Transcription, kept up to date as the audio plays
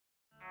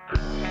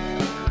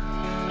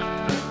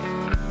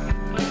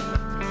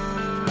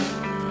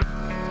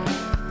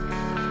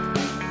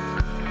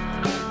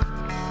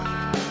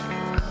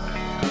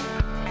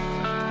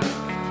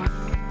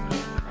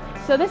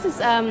So this is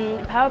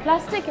power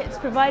plastic. It's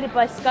provided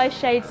by Sky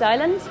Shades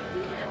Island.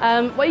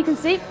 What you can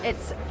see,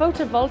 it's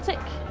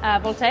photovoltaic,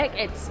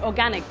 it's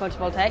organic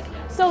photovoltaic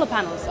solar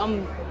panels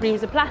on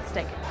reams of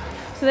plastic.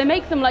 So they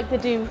make them like they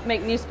do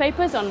make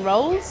newspapers on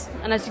rolls,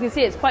 and as you can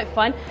see, it's quite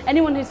fun.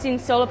 Anyone who's seen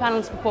solar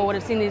panels before would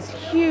have seen these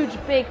huge,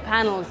 big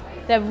panels.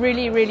 They're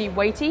really, really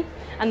weighty,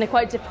 and they're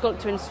quite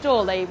difficult to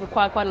install. They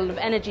require quite a lot of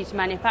energy to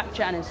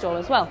manufacture and install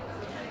as well.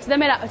 So they're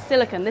made out of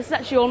silicon. This is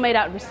actually all made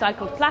out of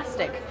recycled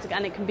plastic,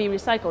 and it can be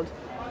recycled.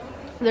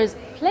 There's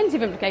plenty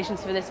of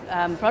implications for this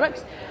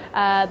product.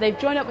 They've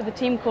joined up with a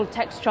team called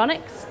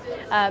Textronics,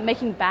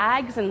 making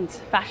bags and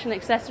fashion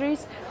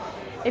accessories.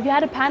 If you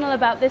had a panel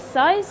about this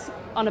size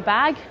on a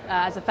bag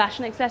as a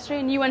fashion accessory,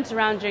 and you went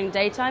around during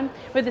daytime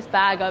with this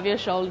bag over your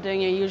shoulder doing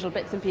your usual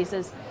bits and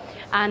pieces,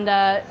 and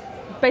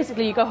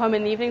basically you go home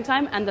in the evening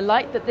time, and the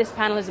light that this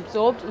panel is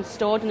absorbed and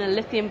stored in a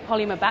lithium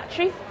polymer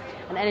battery,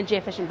 an energy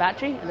efficient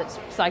battery that's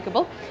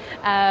recyclable,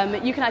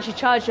 you can actually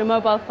charge your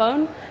mobile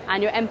phone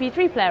and your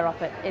MP3 player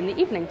off it in the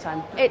evening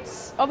time.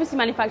 It's obviously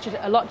manufactured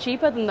a lot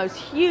cheaper than those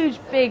huge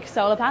big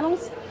solar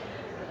panels.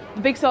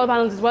 The big solar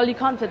panels as well, you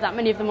can't fit that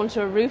many of them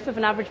onto a roof of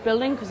an average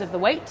building because of the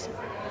weight.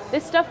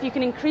 This stuff, you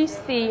can increase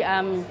the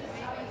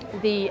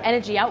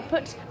energy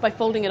output by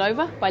folding it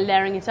over, by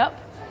layering it up.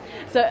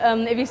 So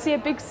if you see a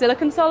big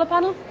silicon solar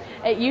panel,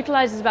 it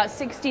utilizes about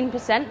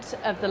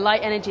 16% of the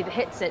light energy that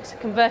hits it,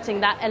 converting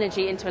that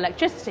energy into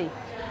electricity.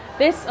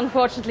 This,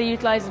 unfortunately,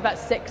 utilizes about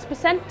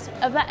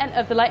 6%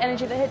 of the light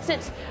energy that hits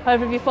it.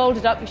 However, if you fold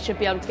it up, you should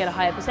be able to get a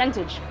higher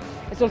percentage.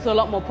 It's also a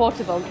lot more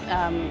portable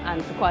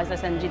and requires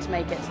less energy to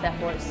make it,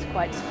 therefore it's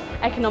quite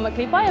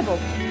economically viable.